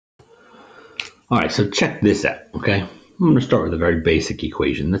All right, so check this out, okay? I'm going to start with a very basic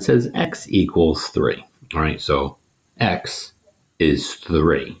equation that says x equals 3. All right, so x is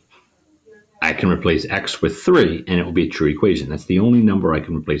 3. I can replace x with 3, and it will be a true equation. That's the only number I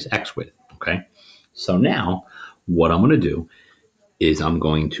can replace x with, okay? So now what I'm going to do is I'm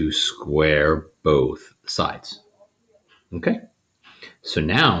going to square both sides, okay? So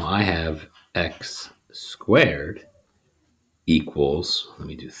now I have x squared equals, let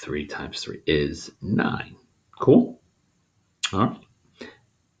me do 3 times 3 is 9. Cool? All right.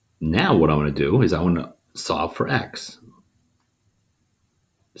 Now what I want to do is I want to solve for x.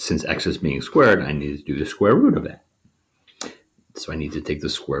 Since x is being squared, I need to do the square root of it. So I need to take the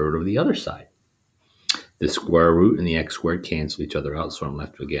square root of the other side. The square root and the x squared cancel each other out, so I'm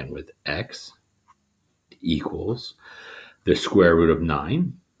left again with x equals the square root of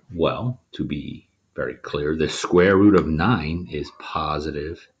 9. Well, to be very clear, the square root of 9 is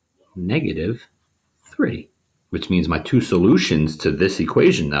positive negative 3, which means my two solutions to this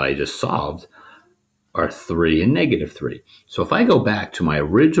equation that I just solved are 3 and negative 3. So if I go back to my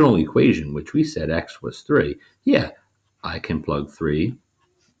original equation, which we said x was 3, yeah, I can plug 3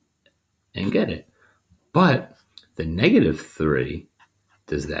 and get it. But the negative 3,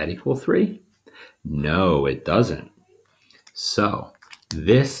 does that equal 3? No, it doesn't. So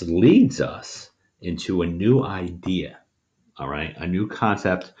this leads us into a new idea, all right? A new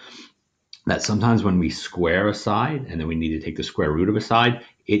concept that sometimes when we square a side and then we need to take the square root of a side,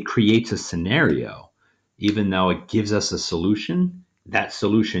 it creates a scenario. Even though it gives us a solution, that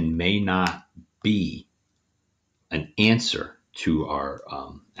solution may not be an answer to our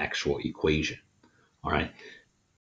actual equation. All right.